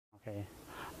Okay.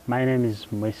 My name is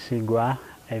Mwesigwa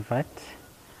Evert.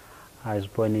 I was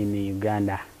born in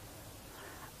Uganda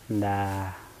and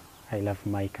I love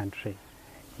my country.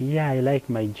 Yeah, I like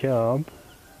my job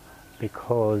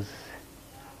because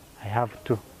I have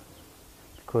to.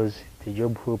 Because the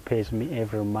job who pays me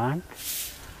every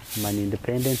month. I'm an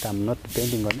independent, I'm not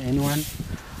depending on anyone,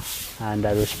 and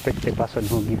I respect the person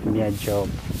who gives me a job.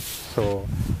 So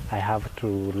I have to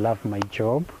love my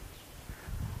job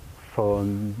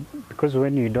because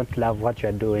when you don't love what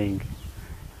you're doing,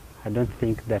 I don't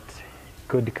think that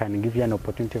God can give you an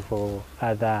opportunity for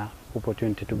other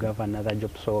opportunity to have another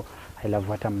job. So I love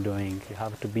what I'm doing. You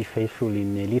have to be faithful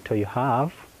in a little you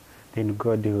have, then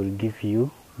God will give you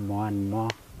more and more.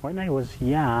 When I was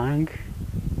young,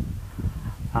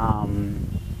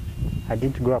 I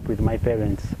didn't grow up with my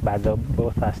parents, but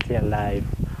both are still alive.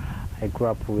 I grew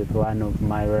up with one of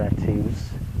my relatives.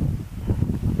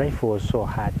 Life was so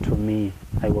hard to me.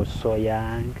 I was so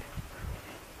young.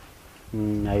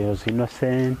 I was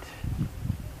innocent.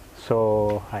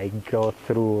 So I go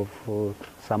through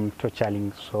some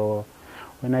torturing. So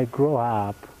when I grew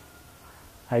up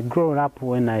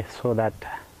when I thought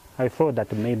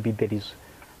that maybe there is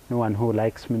no one who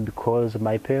likes me because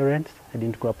my parents, I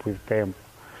didn't grow up with them.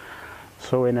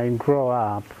 So when I grow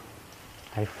up,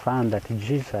 I found that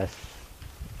Jesus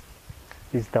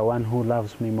is the one who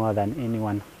loves me more than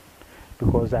anyone,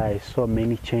 because I saw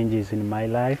many changes in my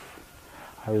life.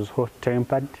 I was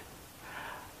hot-tempered.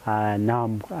 Now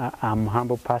I'm a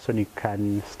humble person. You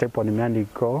can step on me and you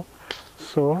go.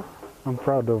 So I'm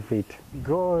proud of it.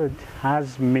 God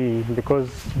has me because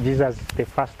Jesus is the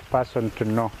first person to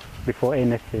know before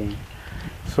anything.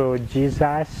 So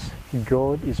Jesus,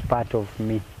 God is part of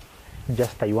me.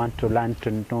 Just I want to learn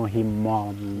to know Him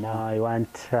more. Now I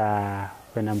want,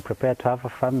 when I'm prepared to have a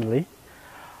family,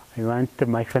 I want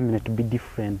my family to be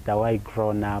different than I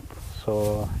grown up.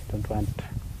 So I don't want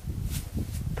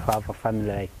to have a family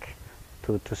like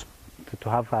to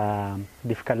have a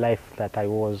difficult life that I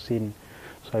was in.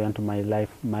 So I want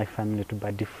my family to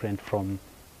be different from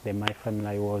my family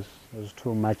I was. I was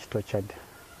too much tortured.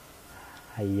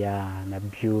 And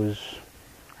abused.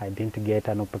 I didn't get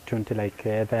an opportunity like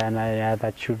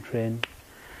other children.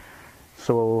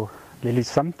 So there is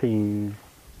something,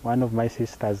 one of my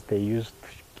sisters, they used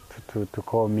to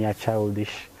call me a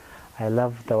childish. I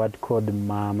love the word called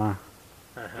mama.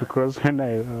 Because when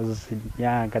I was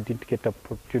young, I didn't get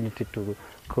opportunity to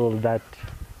call that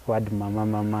word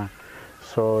mama.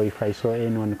 So if I saw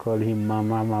anyone call him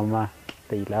mama,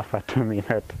 they laugh at me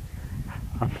that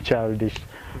I'm childish.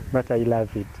 But I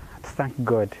love it. Thank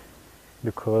God,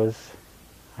 because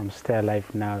I'm still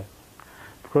alive now.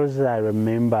 Because I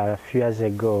remember a few years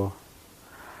ago,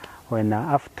 when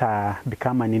after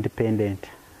becoming independent,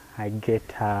 I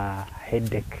get a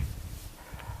headache.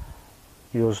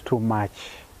 It was too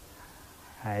much.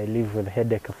 I lived with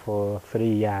headache for 3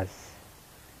 years.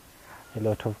 A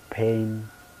lot of pain.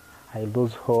 I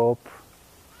lose hope.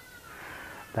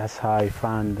 That's how I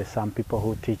found some people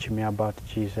who teach me about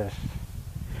Jesus.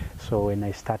 So when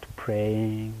I start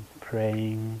praying,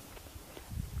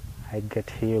 I get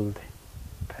healed.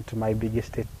 That's my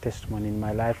biggest testimony in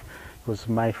my life. It was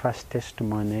my first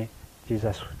testimony.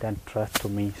 Jesus didn't trust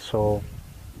me, so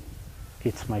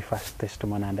it's my first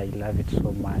testimony and I love it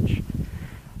so much.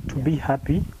 To be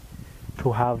happy,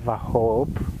 to have a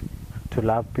hope, to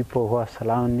love people who are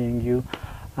surrounding you.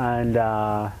 And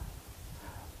there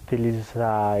is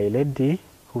a lady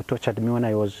who tortured me when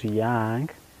I was young.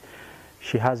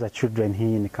 She has children here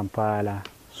in Kampala.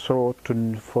 So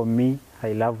for me,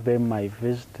 I love them, I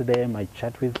visit them, I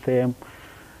chat with them,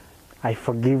 I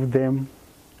forgive them.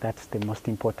 That's the most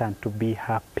important, to be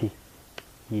happy.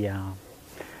 Yeah.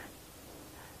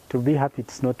 To be happy,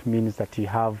 it's not means that you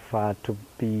have to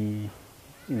be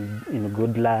in a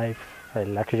good life,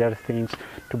 luxury things.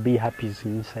 To be happy is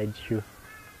inside you.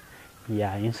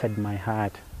 Yeah, inside my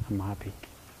heart, I'm happy.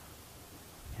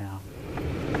 Yeah.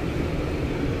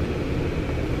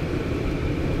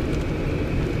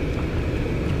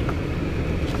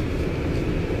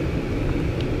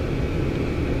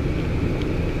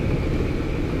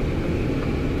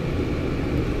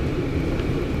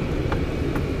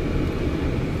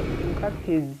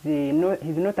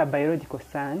 He's not a biological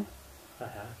son.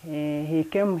 He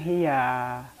came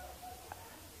here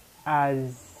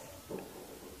as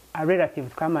a relative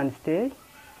to come and stay.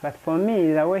 But for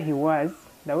me, the way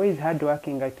he's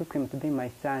hardworking, I took him to be my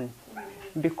son.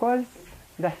 Because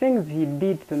the things he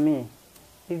did to me,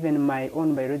 even my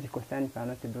own biological son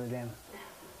cannot do them.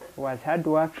 He was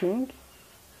hardworking.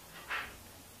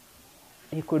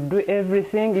 He could do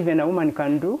everything even a woman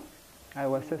can do. I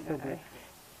was so glad.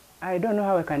 I don't know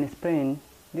how I can explain.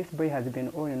 This boy has been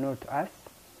all in all to us,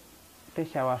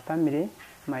 especially our family,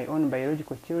 my own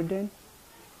biological children.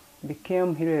 He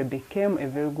really became a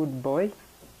very good boy.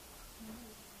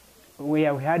 We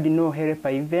had no help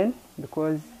even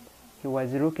because he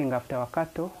was looking after our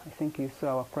cattle. I think you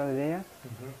saw our crowd there.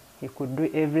 He could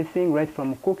do everything, right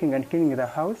from cooking and cleaning the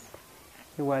house.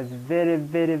 He was very,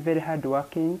 very, very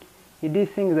hardworking. He did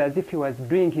things as if he was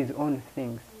doing his own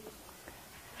things.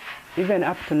 Even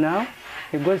up to now,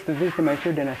 he goes to visit my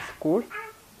children at school,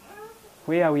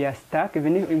 where we are stuck.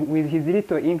 Even if, with his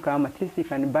little income, at least he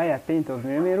can buy a pint of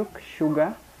milk,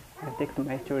 sugar, and take to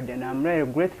my children. I'm really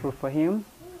grateful for him.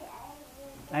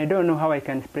 I don't know how I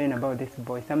can explain about this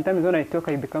boy. Sometimes when I talk,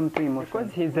 I become too emotional.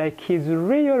 Because he's like his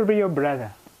real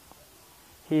brother.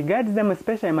 He guides them,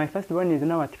 especially my first one is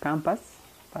now at campus,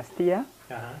 first year.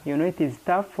 You know, it is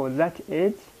tough for that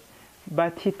age.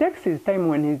 But he takes his time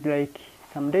when he's like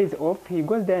some days off. He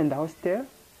goes there in the hostel,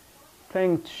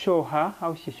 trying to show her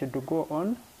how she should go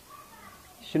on.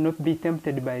 She should not be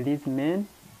tempted by these men.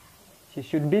 She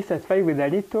should be satisfied with a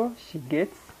little she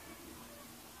gets.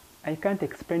 I can't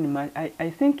explain much.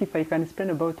 I think if I can explain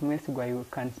about Mwesigwa, I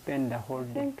can spend the whole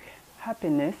day. I think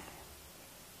happiness,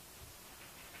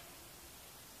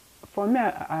 for me,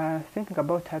 thinking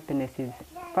about happiness is,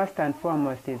 first and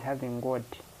foremost, is having God.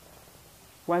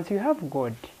 Once you have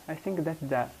God, I think that's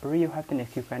the real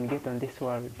happiness you can get on this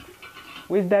world.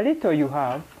 With the little you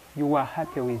have, you are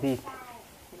happy with it.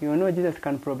 You know Jesus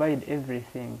can provide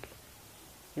everything.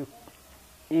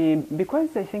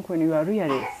 Because I think when you are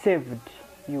really saved,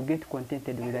 you get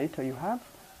contented with the little you have.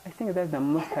 I think that's the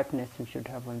most happiness we should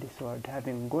have on this world,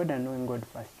 having God and knowing God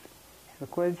first.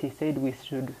 Because he said we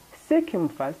should seek him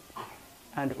first,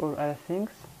 and all other things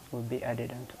will be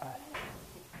added unto us.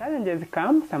 Challenges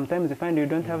come. Sometimes you find you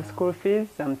don't have school fees.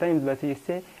 Sometimes, but you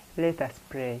say, let us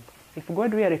pray. If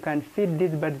God really can feed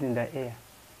these birds in the air,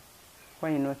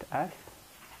 why not us?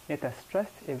 Let us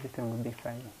trust everything will be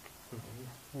fine.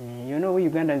 You know, we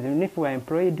Ugandans, even if we are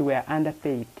employed, we are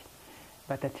underpaid.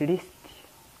 But at least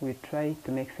we try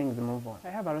to make things move on. I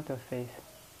have a lot of faith.